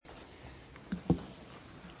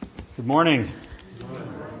Good morning.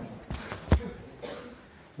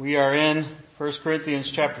 We are in 1 Corinthians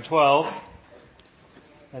chapter 12.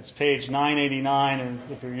 That's page 989 and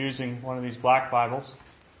if you're using one of these black Bibles.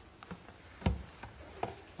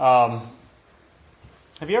 Have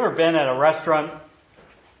you ever been at a restaurant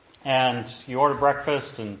and you order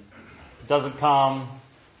breakfast and it doesn't come,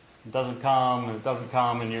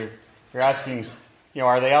 and you're asking,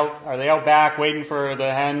 are they out back waiting for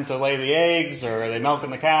the hen to lay the eggs, or are they milking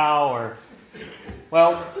the cow,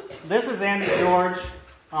 well, this is Andy George.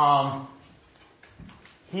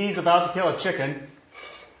 He's about to kill a chicken,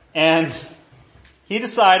 and he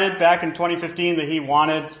decided back in 2015 that he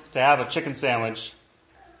wanted to have a chicken sandwich,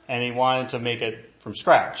 and he wanted to make it from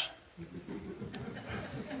scratch.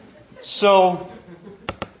 So,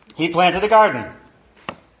 he planted a garden.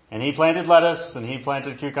 And he planted lettuce, and he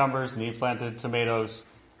planted cucumbers, and he planted tomatoes,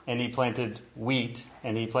 and he planted wheat,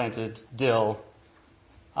 and he planted dill.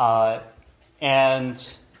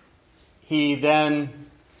 And he then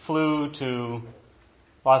flew to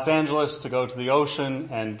Los Angeles to go to the ocean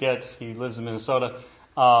and he lives in Minnesota,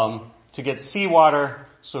 to get seawater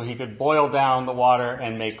so he could boil down the water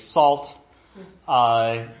and make salt.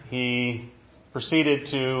 He proceeded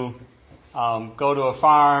to go to a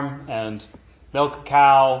farm and milk a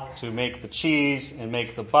cow to make the cheese and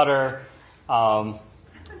make the butter, and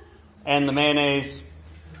the mayonnaise.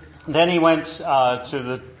 Then he went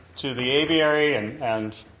to the aviary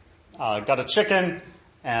and got a chicken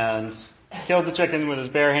and killed the chicken with his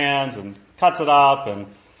bare hands and cuts it up,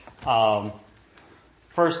 and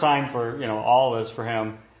first time for all of this for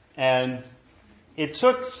him. And it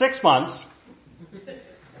took 6 months,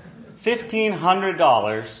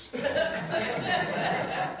 $1,500.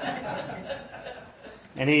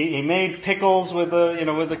 And he made pickles with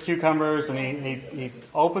the cucumbers, and he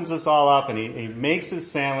opens this all up, and he makes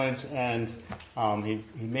his sandwich, and he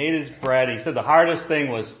made his bread. He said the hardest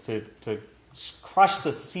thing was to crush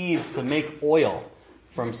the seeds to make oil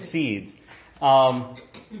from seeds. And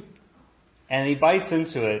he bites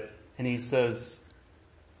into it, and he says,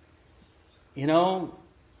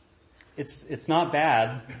 it's not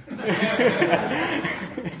bad.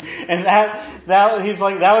 And that he's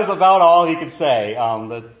like, that was about all he could say.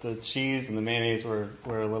 The cheese and the mayonnaise were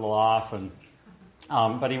a little off, and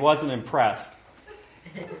but he wasn't impressed.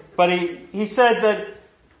 But he said that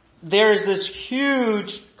there's this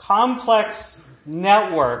huge complex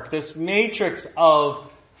network, this matrix of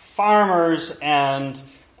farmers and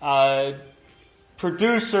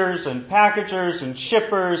producers and packagers and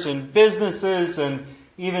shippers and businesses and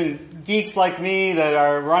even geeks like me that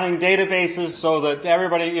are running databases so that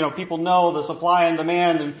everybody, people know the supply and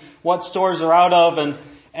demand and what stores are out of,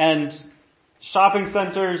 and shopping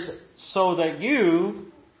centers so that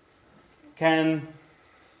you can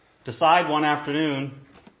decide one afternoon,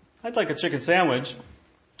 I'd like a chicken sandwich,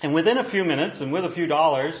 and within a few minutes and with a few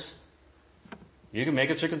dollars, you can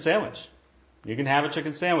make a chicken sandwich. You can have a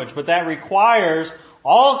chicken sandwich, but that requires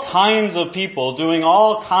all kinds of people doing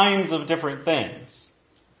all kinds of different things.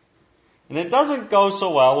 And it doesn't go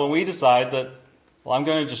so well when we decide that, I'm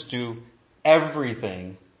going to just do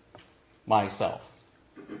everything myself.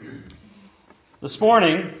 This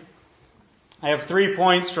morning, I have 3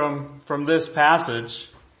 points from this passage,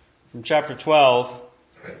 from chapter 12.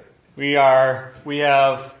 We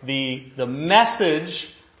have the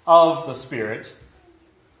message of the Spirit,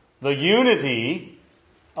 the unity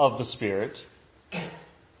of the Spirit,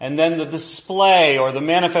 and then the display or the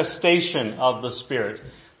manifestation of the Spirit.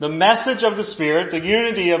 The message of the Spirit, the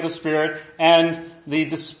unity of the Spirit, and the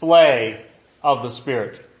display of the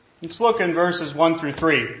Spirit. Let's look in verses 1 through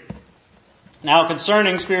 3. Now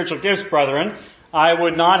concerning spiritual gifts, brethren, I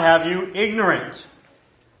would not have you ignorant.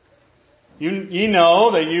 Ye know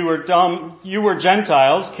that you were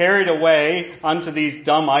Gentiles, carried away unto these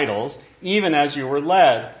dumb idols, even as you were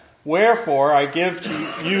led. Wherefore I give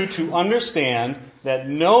to you to understand that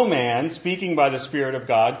no man, speaking by the Spirit of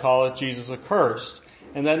God, calleth Jesus accursed,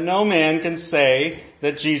 and that no man can say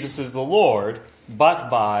that Jesus is the Lord, but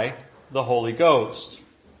by the Holy Ghost.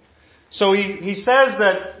 So he says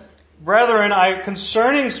that, brethren,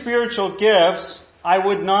 concerning spiritual gifts, I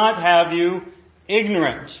would not have you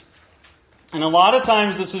ignorant. And a lot of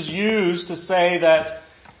times this is used to say that,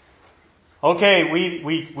 okay,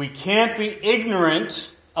 we can't be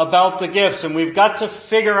ignorant about the gifts, and we've got to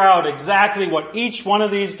figure out exactly what each one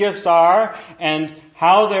of these gifts are, and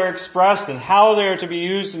how they're expressed and how they're to be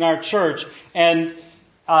used in our church. And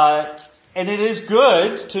it is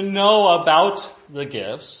good to know about the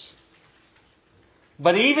gifts.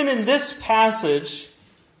 But even in this passage,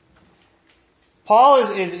 Paul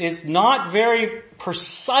is not very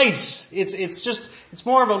precise. It's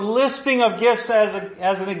more of a listing of gifts as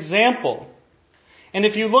an example. And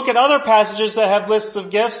if you look at other passages that have lists of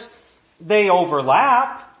gifts, they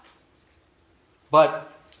overlap.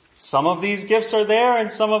 But some of these gifts are there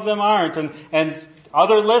and some of them aren't. And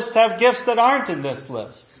other lists have gifts that aren't in this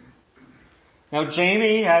list. Now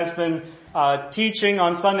Jamie has been teaching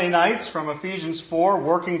on Sunday nights from Ephesians 4,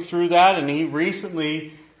 working through that, and he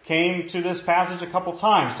recently came to this passage a couple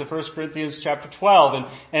times, to 1 Corinthians chapter 12,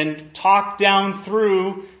 and talked down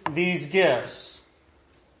through these gifts.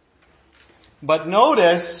 But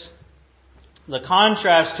notice the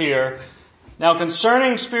contrast here. Now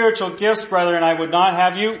concerning spiritual gifts, brethren, I would not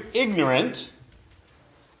have you ignorant.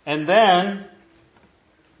 And then,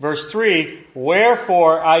 verse 3,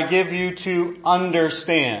 wherefore I give you to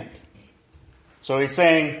understand. So he's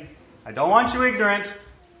saying, I don't want you ignorant,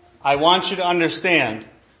 I want you to understand.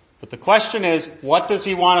 But the question is, what does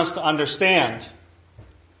he want us to understand?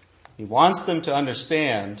 He wants them to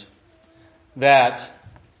understand that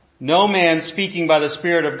no man speaking by the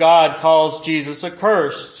Spirit of God calls Jesus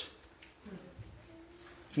accursed.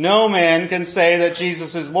 No man can say that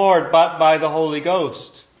Jesus is Lord but by the Holy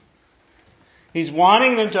Ghost. He's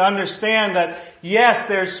wanting them to understand that, yes,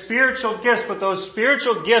 there's spiritual gifts, but those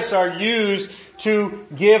spiritual gifts are used to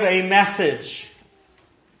give a message.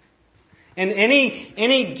 And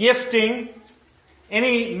any gifting,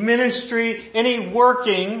 any ministry, any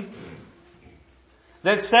working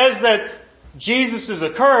that says that Jesus is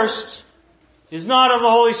accursed is not of the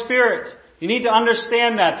Holy Spirit. You need to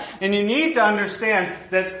understand that. And you need to understand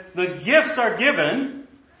that the gifts are given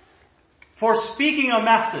for speaking a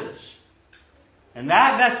message. And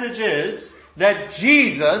that message is that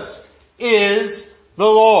Jesus is the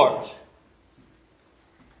Lord.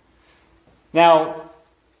 Now,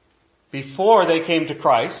 before they came to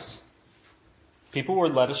Christ, people were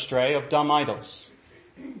led astray of dumb idols.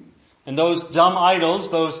 And those dumb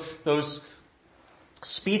idols, those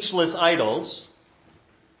speechless idols,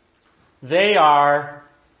 they are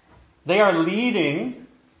leading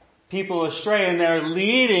people astray, and they're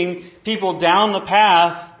leading people down the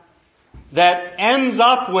path that ends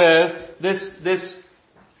up with this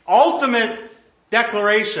ultimate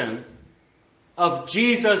declaration of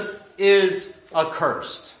Jesus is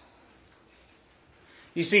accursed.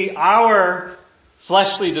 You see, our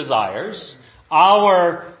fleshly desires,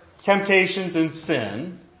 our temptations and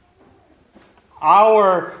sin,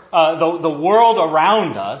 the world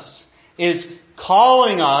around us is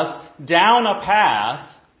calling us down a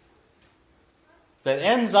path that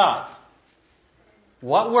ends up.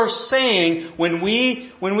 What we're saying when we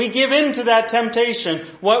give in to that temptation,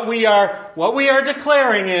 what we are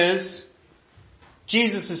declaring is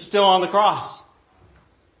Jesus is still on the cross.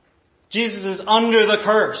 Jesus is under the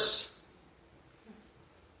curse.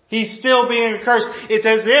 He's still being accursed. It's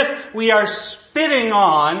as if we are spitting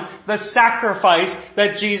on the sacrifice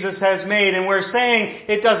that Jesus has made, and we're saying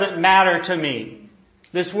it doesn't matter to me.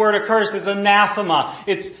 This word accursed is anathema.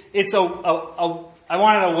 I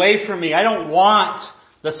want it away from me. I don't want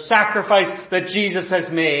the sacrifice that Jesus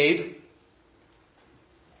has made.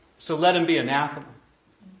 So let him be anathema.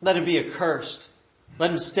 Let him be accursed.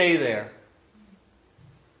 Let him stay there.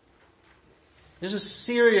 There's a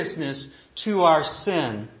seriousness to our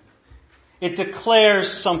sin. It declares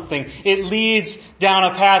something. It leads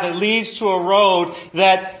down a path. It leads to a road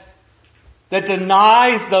that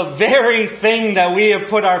denies the very thing that we have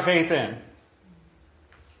put our faith in.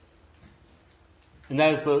 And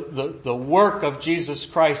that is the work of Jesus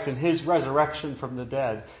Christ and his resurrection from the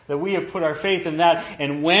dead. That we have put our faith in that.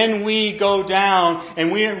 And when we go down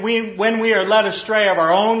and when we are led astray of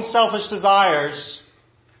our own selfish desires,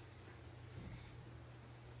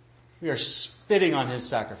 we are spitting on his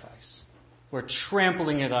sacrifice. We're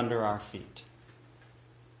trampling it under our feet.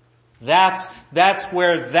 That's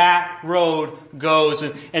where that road goes.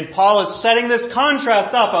 And Paul is setting this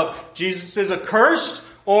contrast up of Jesus is accursed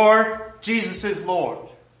or Jesus is Lord.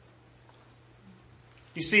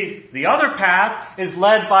 You see, the other path is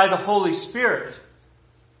led by the Holy Spirit.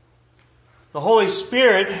 The Holy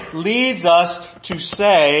Spirit leads us to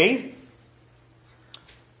say,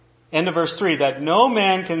 end of verse 3, that no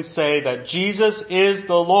man can say that Jesus is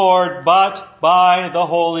the Lord but by the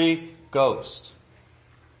Holy Ghost.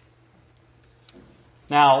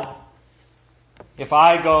 Now, if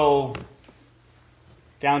I go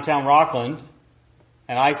downtown Rockland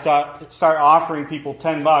and I start offering people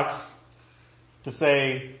 $10 to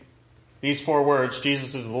say these 4 words,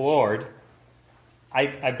 Jesus is the Lord,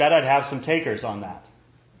 I bet I'd have some takers on that.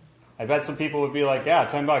 I bet some people would be like, yeah,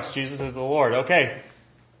 $10, Jesus is the Lord. Okay,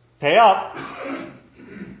 pay up.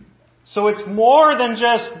 So it's more than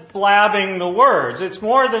just blabbing the words. It's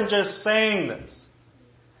more than just saying this.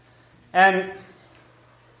 And,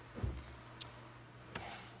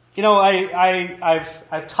 you know,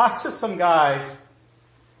 I've talked to some guys,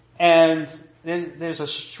 and there's a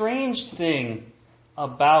strange thing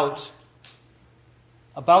about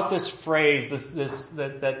this phrase,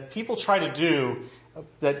 that people try to do,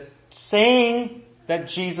 that saying that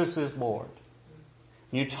Jesus is Lord.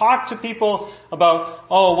 You talk to people about,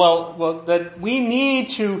 that we need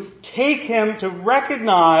to take him to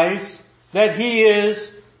recognize that he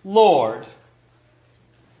is Lord.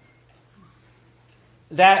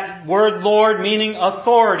 That word Lord meaning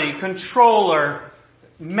authority, controller,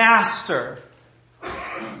 master.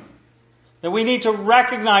 That we need to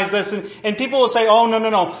recognize this, and people will say, oh,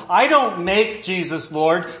 no, I don't make Jesus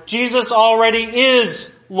Lord. Jesus already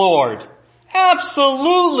is Lord.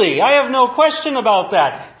 Absolutely. I have no question about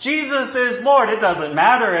that. Jesus is Lord. It doesn't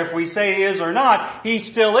matter if we say he is or not. He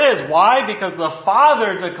still is. Why? Because the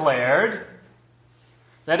Father declared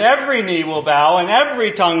that every knee will bow and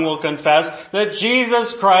every tongue will confess that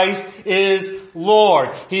Jesus Christ is Lord.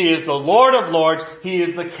 He is the Lord of lords. He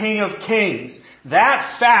is the King of kings. That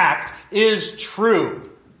fact is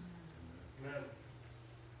true. Amen.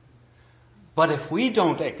 But if we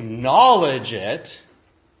don't acknowledge it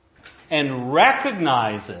and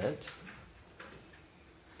recognize it,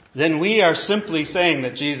 then we are simply saying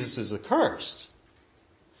that Jesus is accursed.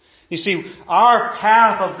 You see, our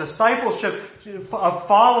path of discipleship, of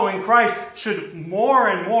following Christ, should more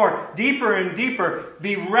and more, deeper and deeper,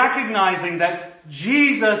 be recognizing that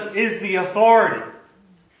Jesus is the authority.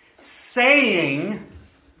 Saying,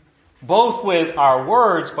 both with our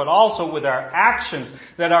words, but also with our actions,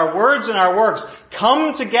 that our words and our works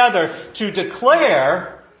come together to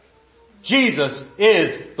declare Jesus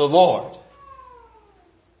is the Lord.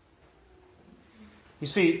 You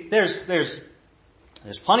see, there's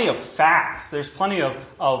plenty of facts, there's plenty of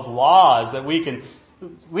laws that we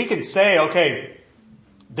can say, okay,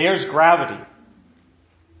 there's gravity.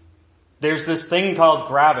 There's this thing called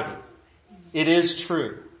gravity. It is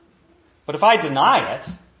true. But if I deny it,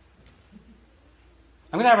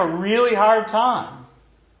 I'm going to have a really hard time.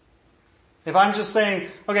 If I'm just saying,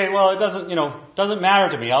 okay, well, it doesn't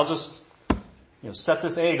matter to me. I'll just, set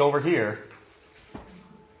this egg over here.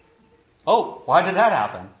 Oh, why did that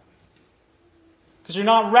happen? Because you're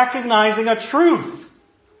not recognizing a truth.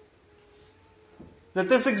 That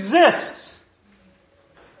this exists.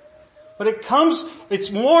 But it's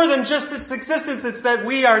more than just its existence. It's that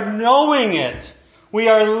we are knowing it. We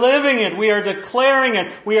are living it. We are declaring it.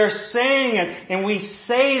 We are saying it. And we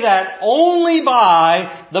say that only by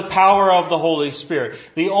the power of the Holy Spirit.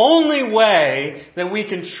 The only way that we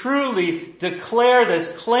can truly declare this,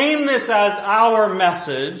 claim this as our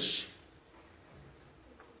message,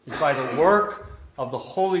 is by the work of the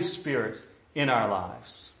Holy Spirit in our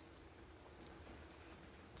lives.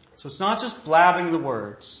 So it's not just blabbing the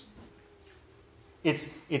words.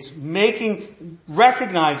 It's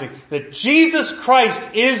recognizing that Jesus Christ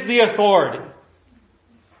is the authority.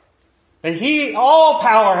 That all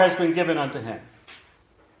power has been given unto him.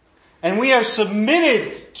 And we are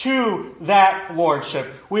submitted to that lordship.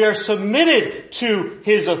 We are submitted to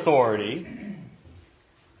his authority.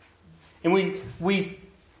 And we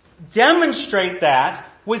demonstrate that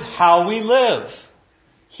with how we live.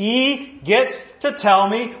 He gets to tell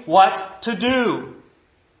me what to do.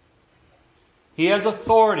 He has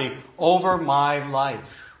authority over my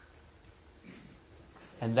life.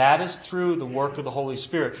 And that is through the work of the Holy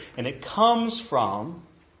Spirit. And it comes from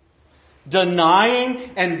denying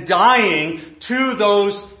and dying to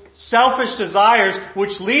those selfish desires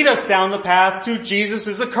which lead us down the path to Jesus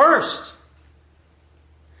is accursed.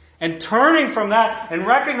 And turning from that and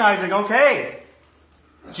recognizing, okay,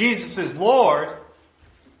 Jesus is Lord,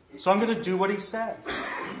 so I'm going to do what he says.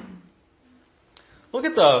 Look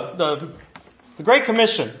at the Great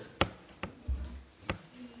Commission.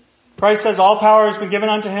 Christ says all power has been given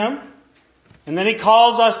unto him. And then he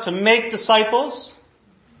calls us to make disciples,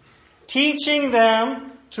 teaching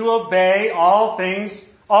them to obey all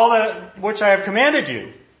that which I have commanded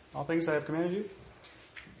you. All things I have commanded you.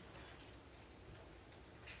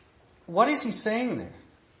 What is he saying there?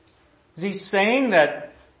 Is he saying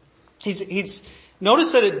that he's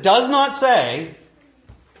notice that it does not say,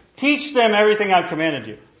 teach them everything I've commanded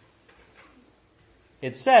you.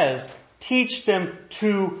 It says, teach them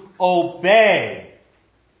to obey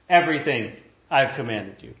everything I've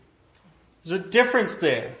commanded you. There's a difference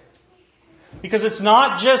there. Because it's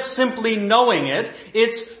not just simply knowing it,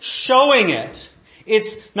 it's showing it.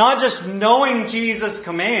 It's not just knowing Jesus'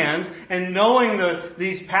 commands and knowing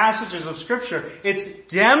these passages of Scripture. It's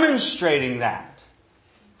demonstrating that.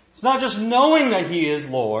 It's not just knowing that He is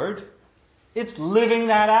Lord. It's living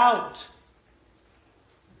that out.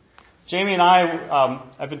 Jamie and I,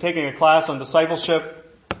 I've been taking a class on discipleship,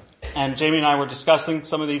 and Jamie and I were discussing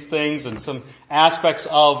some of these things and some aspects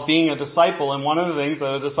of being a disciple. And one of the things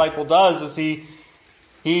that a disciple does is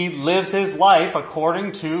he lives his life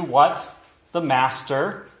according to what the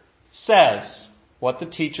master says, what the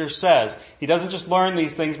teacher says. He doesn't just learn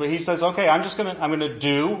these things, but he says, okay, I'm going to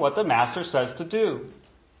do what the master says to do.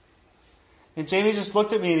 And Jamie just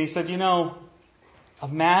looked at me and he said,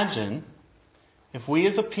 imagine if we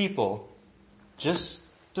as a people just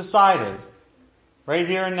decided right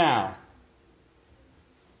here and now,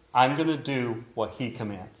 I'm going to do what He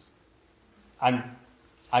commands.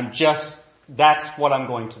 That's what I'm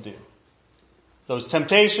going to do. Those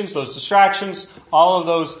temptations, those distractions, all of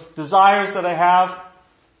those desires that I have,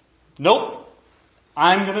 nope.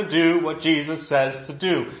 I'm going to do what Jesus says to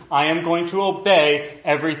do. I am going to obey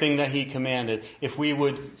everything that He commanded. If we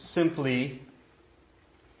would simply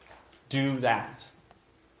do that.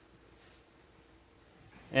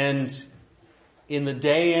 And in the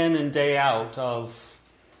day in and day out of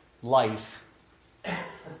life,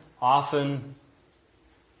 often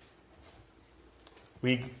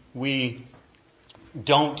we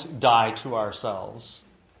don't die to ourselves,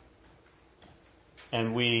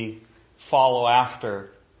 and we follow after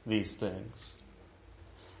these things,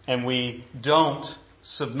 and we don't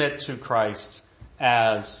submit to Christ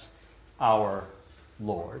as our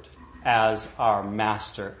Lord, as our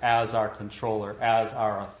master, as our controller, as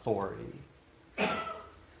our authority.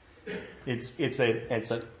 It's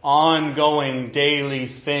an ongoing daily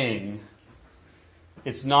thing.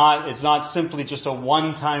 It's not simply just a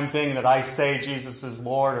one-time thing that I say Jesus is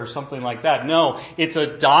Lord or something like that. No, it's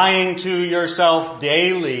a dying to yourself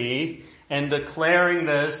daily and declaring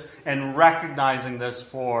this and recognizing this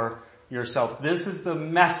for yourself. This is the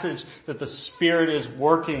message that the Spirit is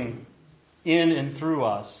working in and through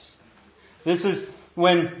us. This is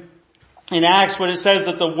when in Acts when it says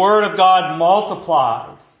that the Word of God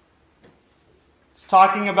multiplied. It's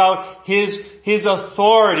talking about His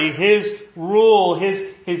authority, His rule,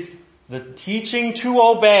 the teaching to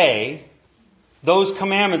obey those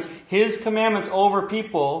commandments, His commandments over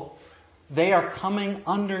people. They are coming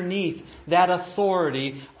underneath that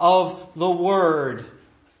authority of the Word.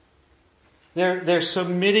 They're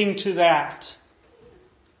submitting to that.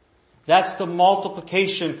 That's the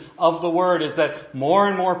multiplication of the Word, is that more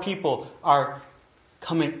and more people are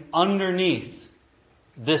coming underneath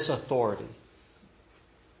this authority.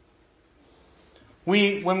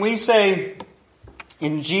 When we say,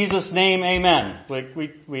 in Jesus' name, amen,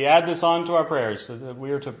 we add this on to our prayers, so that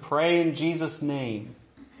we are to pray in Jesus' name.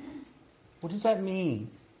 What does that mean?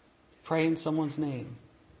 Pray in someone's name.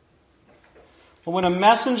 Well, when a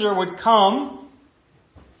messenger would come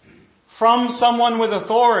from someone with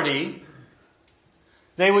authority,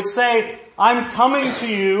 they would say, I'm coming to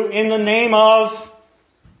you in the name of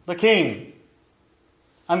the king.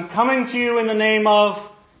 I'm coming to you in the name of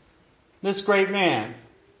this great man.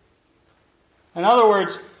 In other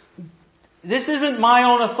words, this isn't my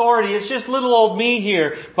own authority. It's just little old me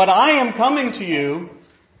here. But I am coming to you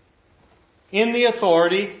in the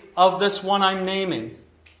authority of this one I'm naming.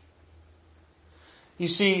 You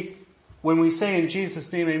see, when we say in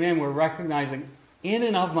Jesus' name, amen, we're recognizing in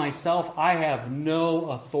and of myself, I have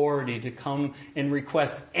no authority to come and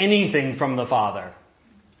request anything from the Father.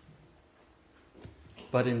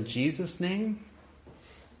 But in Jesus' name,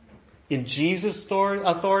 in Jesus'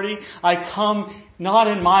 authority, I come not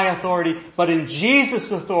in my authority, but in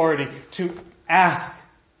Jesus' authority to ask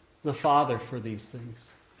the Father for these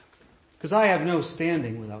things. Because I have no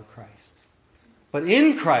standing without Christ. But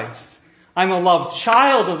in Christ, I'm a loved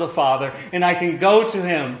child of the Father, and I can go to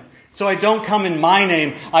Him. So I don't come in my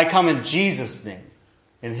name, I come in Jesus' name,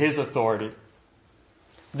 in His authority.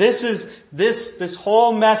 This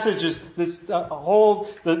whole message is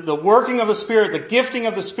the working of the Spirit, the gifting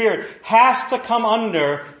of the Spirit has to come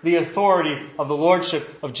under the authority of the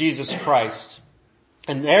Lordship of Jesus Christ.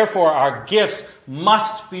 And therefore our gifts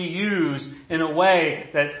must be used in a way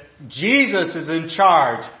that Jesus is in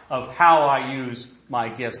charge of how I use my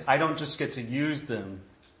gifts. I don't just get to use them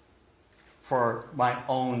for my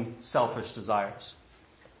own selfish desires.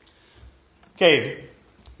 Okay,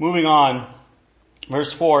 moving on.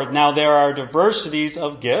 Verse 4, now there are diversities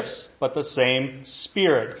of gifts, but the same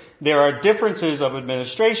Spirit. There are differences of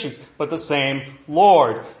administrations, but the same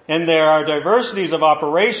Lord. And there are diversities of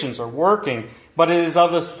operations or working, but it is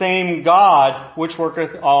of the same God which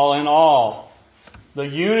worketh all in all. the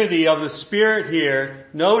unity of the Spirit here,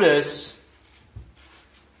 notice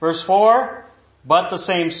verse 4, but the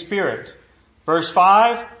same Spirit. Verse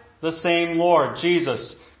 5, the same Lord,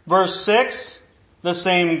 Jesus. Verse 6, the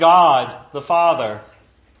same God, the Father.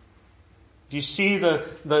 Do you see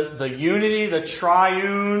the unity, the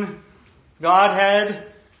triune Godhead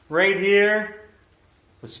right here?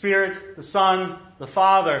 The Spirit, the Son, the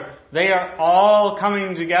Father. They are all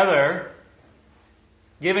coming together,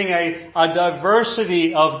 giving a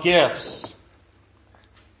diversity of gifts.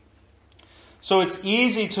 So it's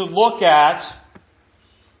easy to look at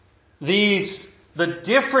the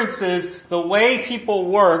differences, the way people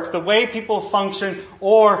work, the way people function,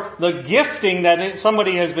 or the gifting that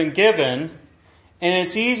somebody has been given, and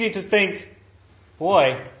it's easy to think,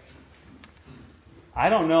 boy, I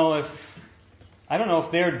don't know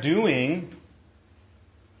if they're doing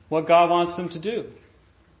what God wants them to do.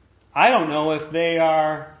 I don't know if they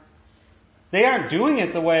aren't doing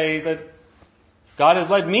it the way that God has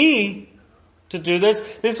led me to do this.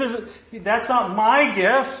 That's not my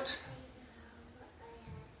gift.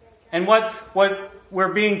 And what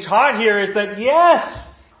we're being taught here is that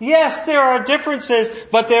yes, there are differences,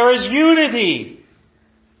 but there is unity.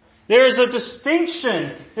 There is a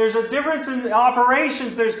distinction. There's a difference in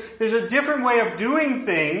operations. There's a different way of doing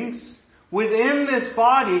things within this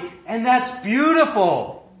body, and that's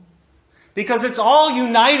beautiful. Because it's all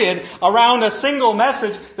united around a single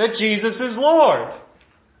message that Jesus is Lord.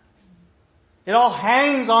 It all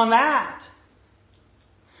hangs on that.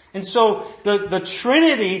 And so the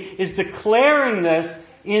Trinity is declaring this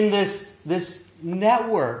in this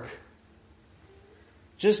network.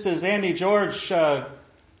 Just as Andy George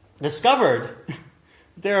discovered,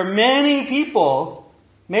 there are many people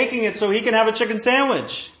making it so he can have a chicken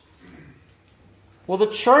sandwich. Well,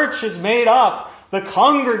 the church is made up, the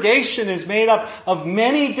congregation is made up of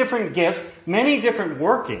many different gifts, many different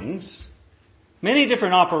workings, many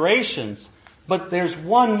different operations, but there's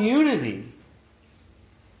one unity.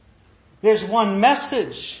 There's one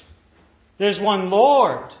message. There's one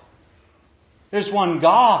Lord. There's one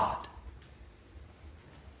God.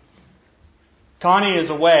 Connie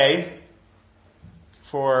is away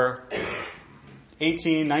for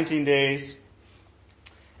 18, 19 days.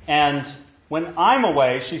 And when I'm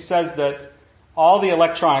away, she says that all the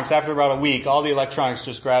electronics, after about a week, all the electronics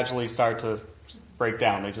just gradually start to break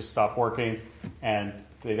down. They just stop working and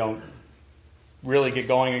they don't really get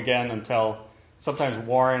going again until sometimes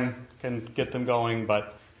Warren can get them going,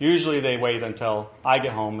 but usually they wait until I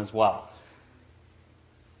get home as well.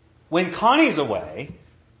 When Connie's away,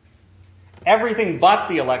 everything but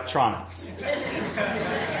the electronics,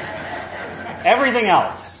 everything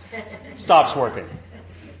else stops working.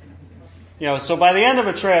 So by the end of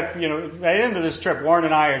a trip, by the end of this trip, Warren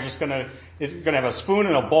and I are just gonna have a spoon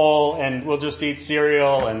and a bowl, and we'll just eat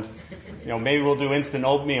cereal, and maybe we'll do instant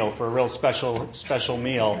oatmeal for a real special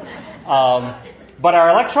meal. But our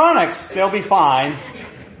electronics, they'll be fine.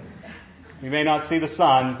 We may not see the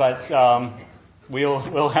sun, but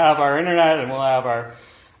we'll have our internet and we'll have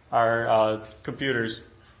our computers.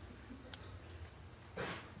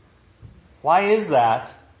 Why is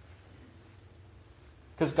that?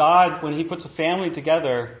 Because God, when He puts a family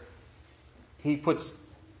together, He puts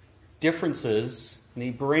differences and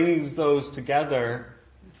He brings those together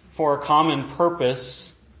for a common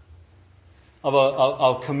purpose of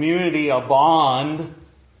a community, a bond,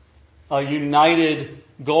 a united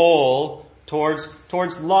goal towards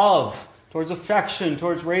love, towards affection,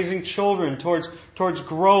 towards raising children, towards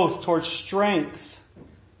growth, towards strength.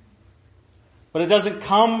 But it doesn't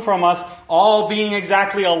come from us all being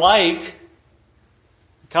exactly alike.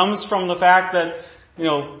 It comes from the fact that,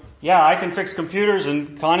 I can fix computers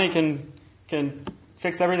and Connie can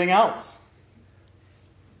fix everything else.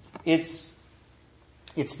 It's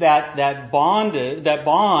that bond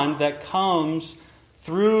that comes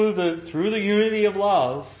through the unity of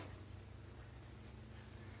love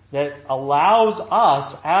that allows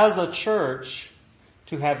us as a church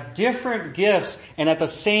to have different gifts and at the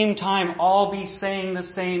same time all be saying the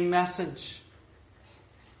same message.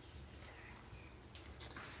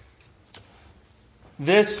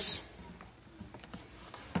 These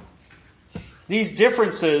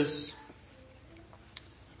differences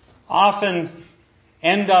often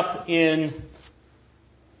end up in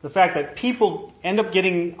the fact that people end up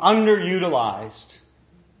getting underutilized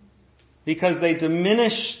because they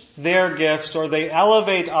diminish their gifts or they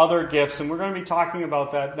elevate other gifts. And we're going to be talking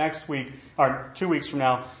about that next week, or 2 weeks from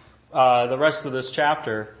now, the rest of this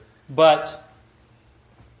chapter. But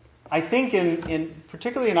I think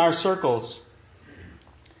particularly in our circles,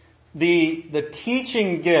 the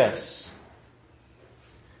teaching gifts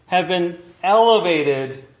have been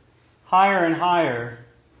elevated higher and higher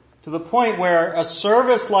to the point where a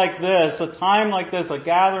service like this, a time like this, a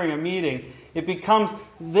gathering, a meeting,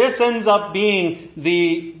 this ends up being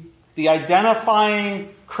the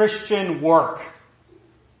identifying Christian work.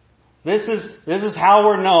 This is how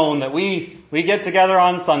we're known, that we get together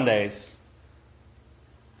on Sundays.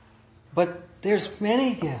 But there's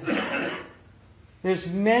many gifts.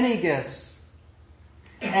 There's many gifts.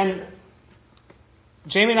 And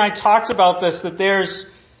Jamie and I talked about this, that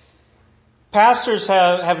pastors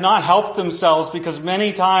have not helped themselves because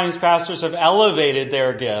many times pastors have elevated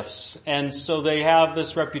their gifts. And so they have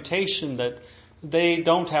this reputation that they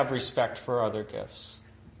don't have respect for other gifts.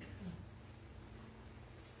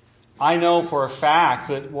 I know for a fact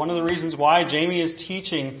that one of the reasons why Jamie is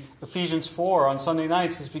teaching Ephesians 4 on Sunday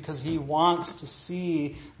nights is because he wants to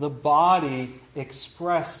see the body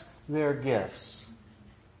express their gifts.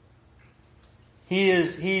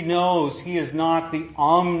 He knows he is not the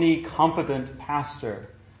omnicompetent pastor,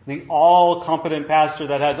 the all-competent pastor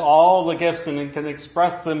that has all the gifts and can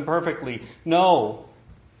express them perfectly. No.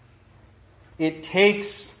 It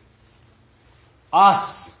takes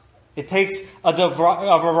us. It takes a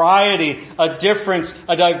variety, a difference,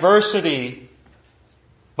 a diversity.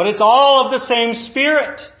 But it's all of the same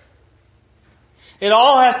Spirit. It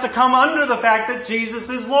all has to come under the fact that Jesus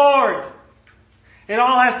is Lord. It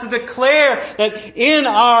all has to declare that in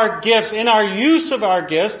our gifts, in our use of our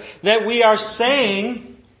gifts, that we are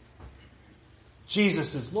saying,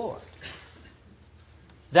 Jesus is Lord.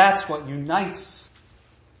 That's what unites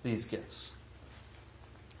these gifts.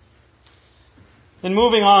 Then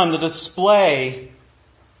moving on, the display.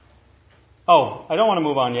 Oh, I don't want to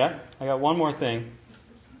move on yet. I got one more thing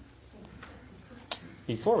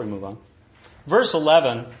before we move on. Verse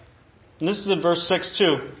 11, and this is in verse 6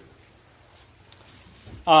 too.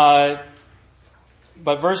 But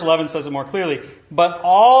verse 11 says it more clearly. But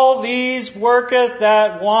all these worketh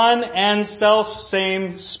that one and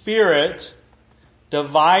self-same Spirit,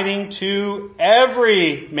 dividing to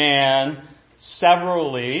every man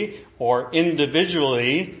severally or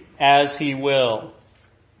individually as he will.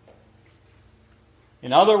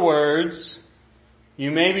 In other words, you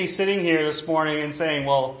may be sitting here this morning and saying,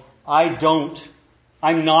 well, I'm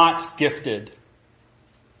not gifted.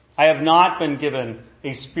 I have not been given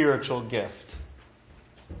a spiritual gift.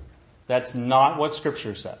 That's not what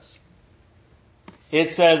Scripture says. It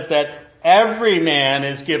says that every man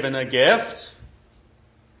is given a gift,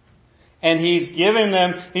 and he's given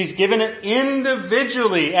it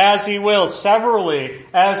individually as he will, severally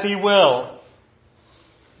as he will.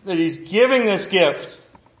 That he's giving this gift.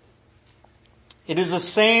 It is the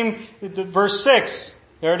same, verse 6,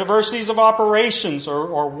 there are diversities of operations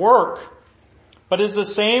or work, but it is the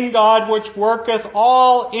same God which worketh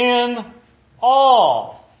all in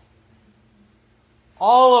all.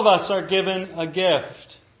 All of us are given a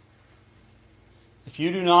gift. If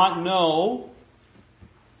you do not know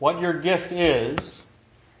what your gift is,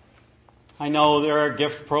 I know there are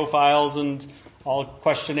gift profiles and all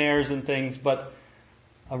questionnaires and things, but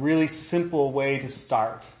a really simple way to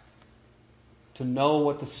start, to know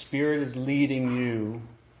what the Spirit is leading you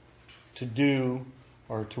to do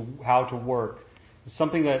or to how to work, is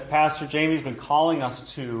something that Pastor Jamie's been calling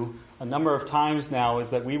us to a number of times now, is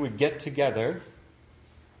that we would get together,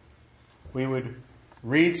 we would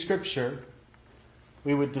read Scripture,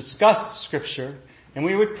 we would discuss Scripture, and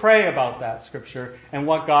we would pray about that Scripture and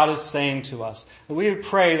what God is saying to us. And we would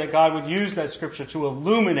pray that God would use that Scripture to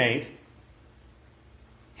illuminate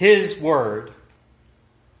His Word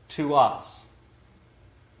to us.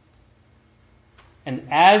 And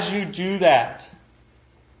as you do that,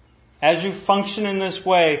 as you function in this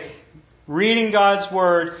way, reading God's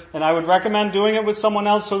Word, and I would recommend doing it with someone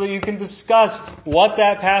else so that you can discuss what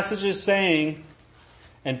that passage is saying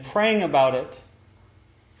and praying about it.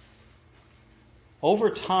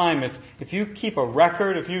 Over time, if you keep a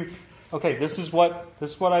record, this is what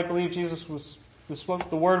I believe this is what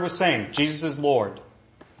the Word was saying. Jesus is Lord.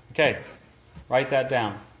 Okay, write that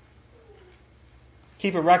down.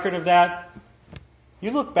 Keep a record of that.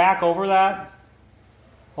 You look back over that,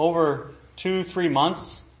 over 2-3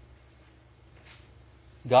 months,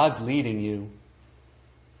 God's leading you.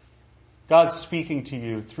 God's speaking to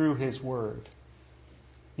you through His Word.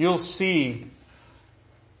 You'll see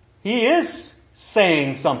He is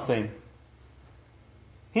saying something.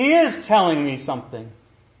 He is telling me something.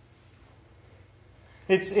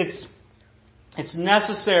 It's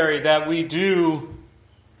necessary that we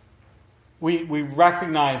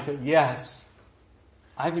recognize that, yes,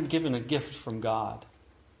 I've been given a gift from God.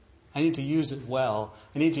 I need to use it well.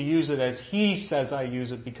 I need to use it as He says I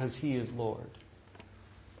use it because He is Lord.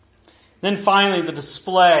 Then finally, the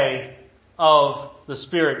display of the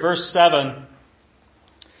Spirit. Verse 7.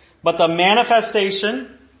 But the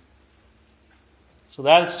manifestation, so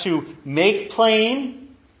that is to make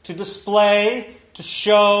plain, to display, to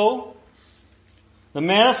show. The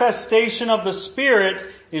manifestation of the Spirit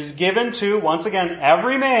is given to, once again,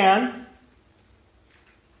 every man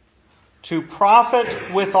to profit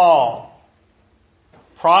withal.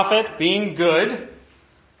 Profit being good,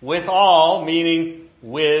 withal meaning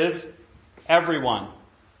with everyone,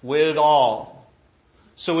 with all.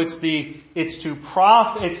 So it's to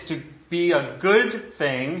be a good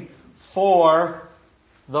thing for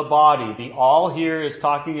the body. The all here is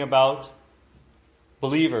talking about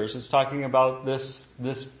believers. It's talking about this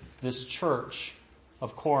church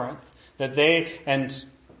of Corinth. And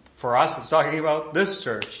for us, it's talking about this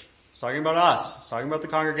church. It's talking about us. It's talking about the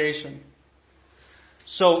congregation.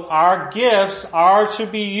 So our gifts are to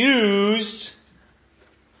be used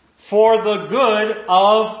for the good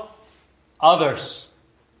of others.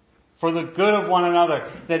 For the good of one another.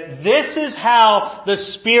 That this is how the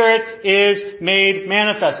Spirit is made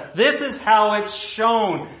manifest. This is how it's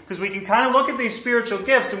shown. Because we can kind of look at these spiritual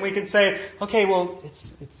gifts and we can say, okay, well,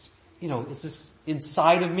 it's is this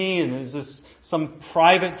inside of me and is this some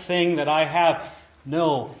private thing that I have?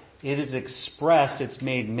 No, it is expressed, it's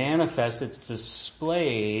made manifest, it's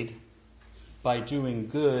displayed by doing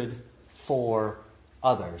good for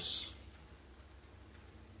others.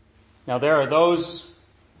 Now there are those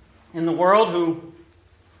in the world who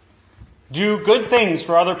do good things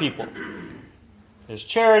for other people. There's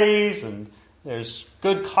charities and there's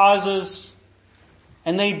good causes,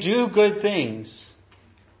 and they do good things.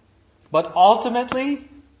 But ultimately,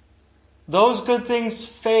 those good things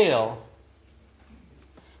fail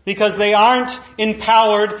because they aren't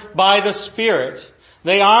empowered by the Spirit.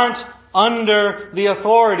 They aren't under the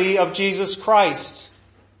authority of Jesus Christ.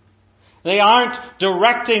 They aren't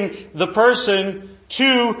directing the person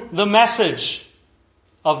to the message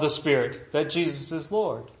of the Spirit, that Jesus is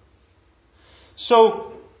Lord.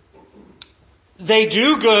 So, they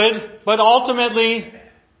do good, but ultimately,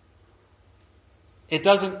 it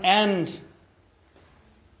doesn't end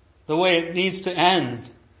the way it needs to end.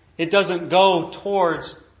 It doesn't go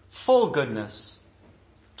towards full goodness,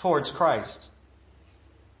 towards Christ.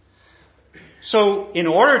 So, in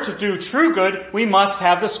order to do true good, we must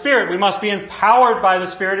have the Spirit. We must be empowered by the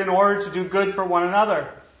Spirit in order to do good for one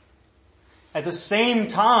another. At the same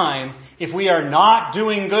time, if we are not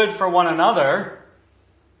doing good for one another,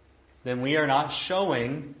 then we are not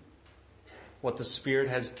showing what the Spirit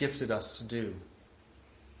has gifted us to do.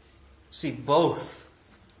 See, both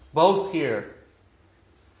here.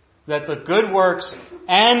 That the good works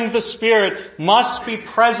and the Spirit must be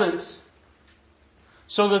present.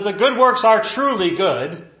 So that the good works are truly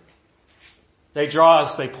good. They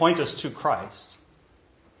point us to Christ.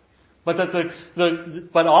 But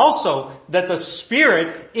but also that the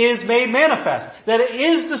Spirit is made manifest. That it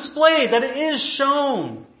is displayed, that it is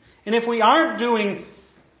shown. And if we aren't doing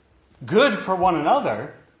good for one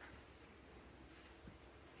another,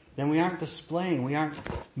 then we aren't displaying, we aren't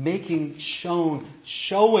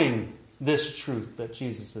showing this truth that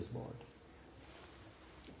Jesus is Lord.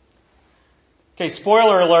 Okay,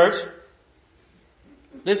 spoiler alert.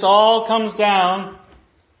 This all comes down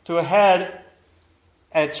to a head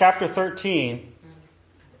at chapter 13.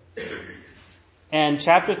 And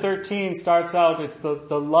chapter 13 starts out, it's the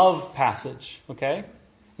love passage, okay?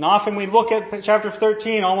 And often we look at chapter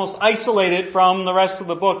 13 almost isolated from the rest of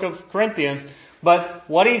the book of Corinthians. But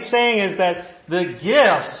what he's saying is that the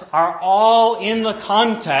gifts are all in the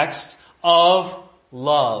context of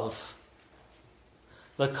love.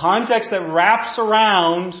 The context that wraps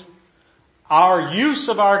around our use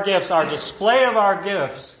of our gifts, our display of our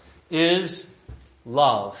gifts, is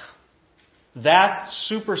love. That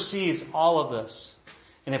supersedes all of this.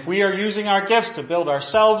 And if we are using our gifts to build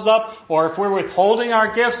ourselves up, or if we're withholding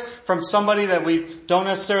our gifts from somebody that we don't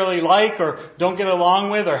necessarily like or don't get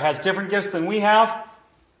along with or has different gifts than we have,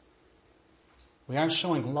 we aren't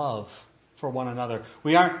showing love for one another.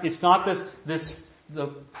 It's not the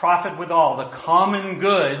profit withal, the common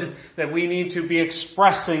good that we need to be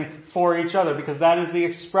expressing for each other, because that is the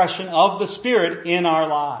expression of the Spirit in our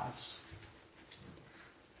lives.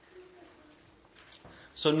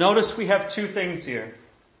 So notice we have two things here.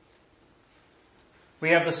 We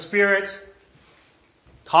have the Spirit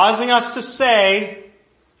causing us to say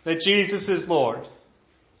that Jesus is Lord.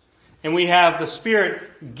 And we have the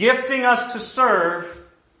Spirit gifting us to serve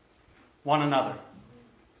one another.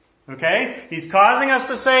 Okay? He's causing us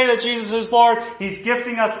to say that Jesus is Lord. He's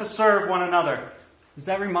gifting us to serve one another. Does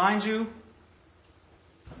that remind you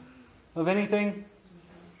of anything?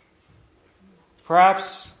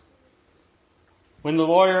 Perhaps when the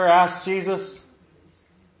lawyer asked Jesus,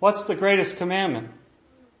 what's the greatest commandment?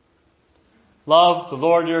 Love the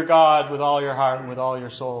Lord your God with all your heart and with all your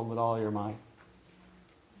soul and with all your mind.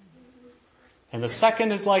 And the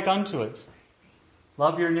second is like unto it.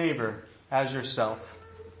 Love your neighbor as yourself.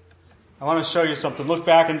 I want to show you something. Look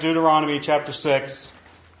back in Deuteronomy chapter 6.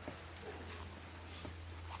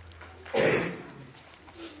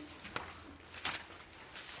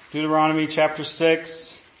 Deuteronomy chapter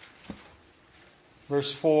 6,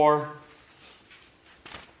 verse 4.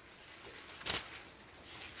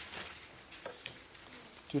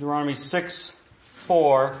 Deuteronomy 6,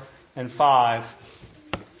 4, and 5.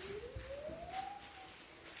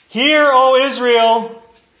 Hear, O Israel,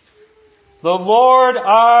 the Lord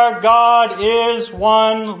our God is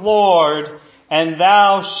one Lord, and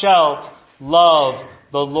thou shalt love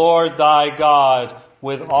the Lord thy God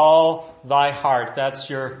with all thy heart. That's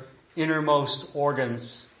your innermost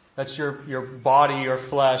organs. That's your body, your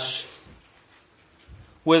flesh.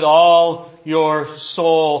 With all your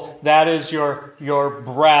soul, that is your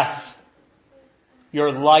breath,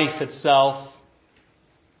 your life itself,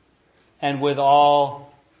 and with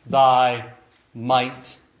all thy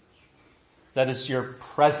might. That is your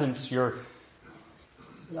presence, your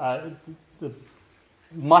the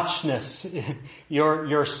muchness,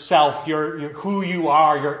 yourself, your who you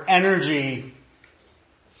are, your energy.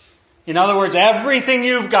 In other words, everything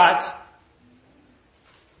you've got,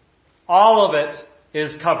 all of it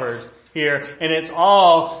is covered here, and it's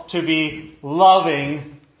all to be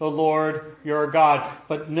loving the Lord your God.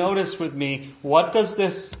 But notice with me, where does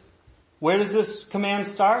this command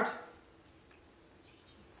start?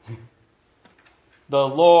 The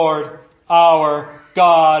Lord our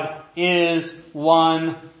God is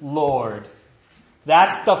one Lord.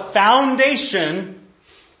 That's the foundation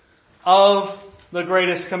of the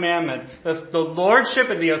greatest commandment. The lordship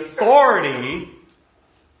and the authority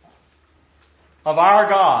of our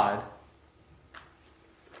God.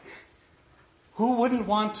 Who wouldn't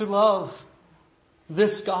want to love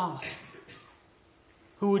this God?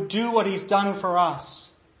 Who would do what He's done for us?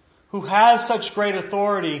 Who has such great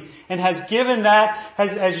authority and has given that,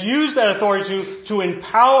 has used that authority to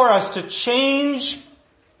empower us to change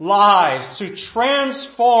lives, to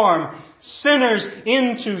transform sinners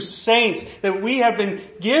into saints, that we have been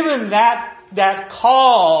given that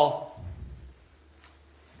call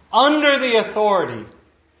under the authority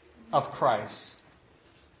of Christ.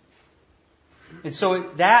 And so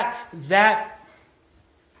that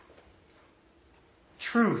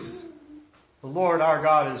truth, the Lord our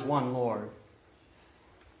God is one Lord,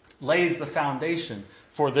 lays the foundation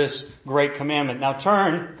for this great commandment. Now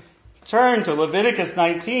turn to Leviticus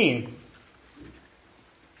 19.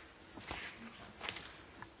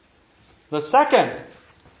 The second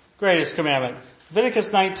greatest commandment.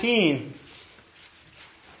 Leviticus 19.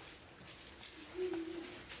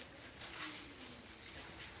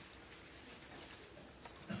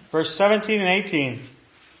 Verse 17 and 18.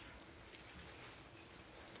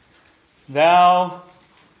 Thou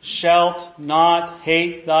shalt not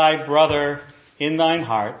hate thy brother in thine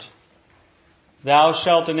heart. Thou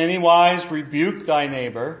shalt in any wise rebuke thy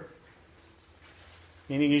neighbor,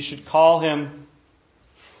 meaning you should call him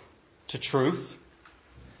to truth,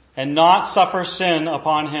 and not suffer sin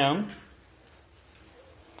upon him.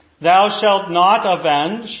 Thou shalt not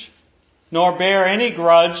avenge, nor bear any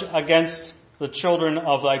grudge against the children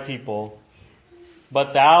of thy people.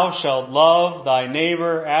 But thou shalt love thy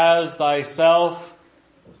neighbor as thyself.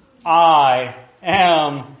 I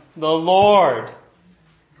am the Lord.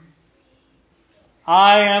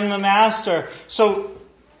 I am the master. So,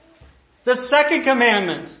 the second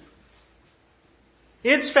commandment,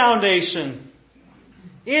 its foundation,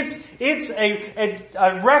 it's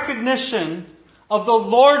a recognition of the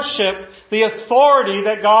lordship, the authority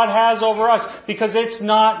that God has over us, because it's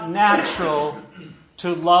not natural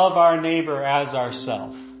to love our neighbor as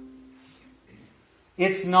ourselves.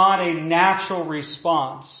 It's not a natural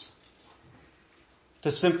response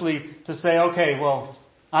to simply to say, okay, well,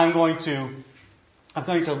 I'm going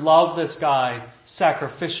to love this guy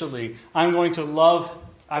sacrificially. I'm going to love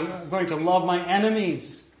my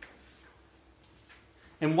enemies.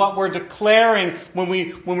 And what we're declaring when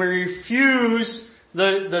we refuse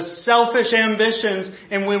the selfish ambitions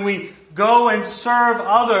and when we go and serve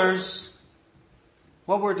others,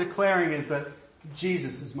 what we're declaring is that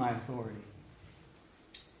Jesus is my authority.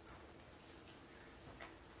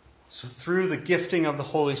 So through the gifting of the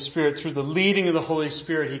Holy Spirit, through the leading of the Holy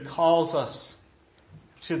Spirit, He calls us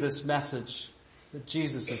to this message that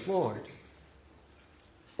Jesus is Lord.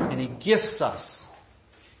 And He gifts us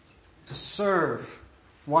to serve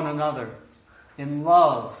one another in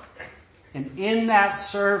love. And in that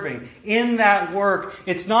serving, in that work,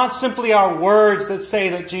 it's not simply our words that say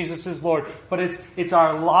that Jesus is Lord, but it's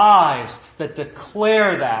our lives that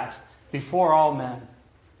declare that before all men.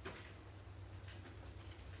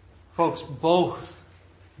 Folks, both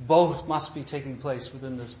must be taking place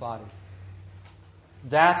within this body.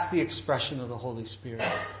 That's the expression of the Holy Spirit.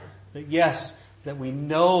 That yes, that we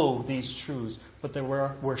know these truths, but that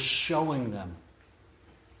we're showing them.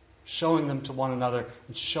 Showing them to one another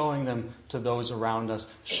and showing them to those around us,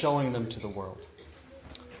 showing them to the world.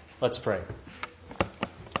 Let's pray.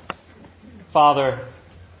 Father,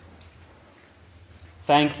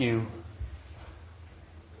 thank you.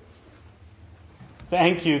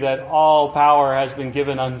 Thank you that all power has been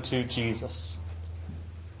given unto Jesus.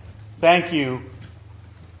 Thank you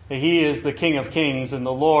that He is the King of Kings and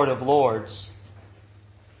the Lord of Lords.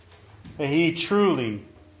 That He truly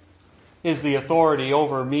is the authority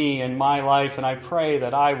over me and my life, and I pray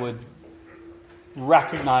that I would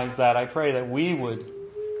recognize that. I pray that we would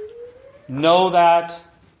know that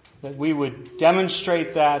we would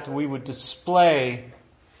demonstrate that, we would display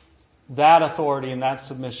that authority and that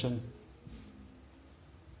submission.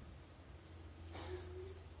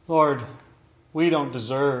 Lord, we don't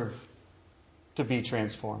deserve to be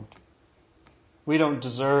transformed. We don't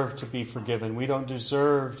deserve to be forgiven. We don't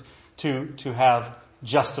deserve to have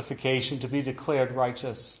justification, to be declared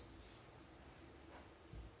righteous.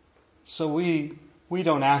 So we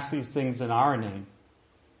don't ask these things in our name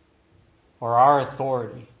or our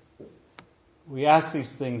authority. We ask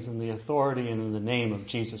these things in the authority and in the name of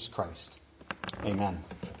Jesus Christ. Amen.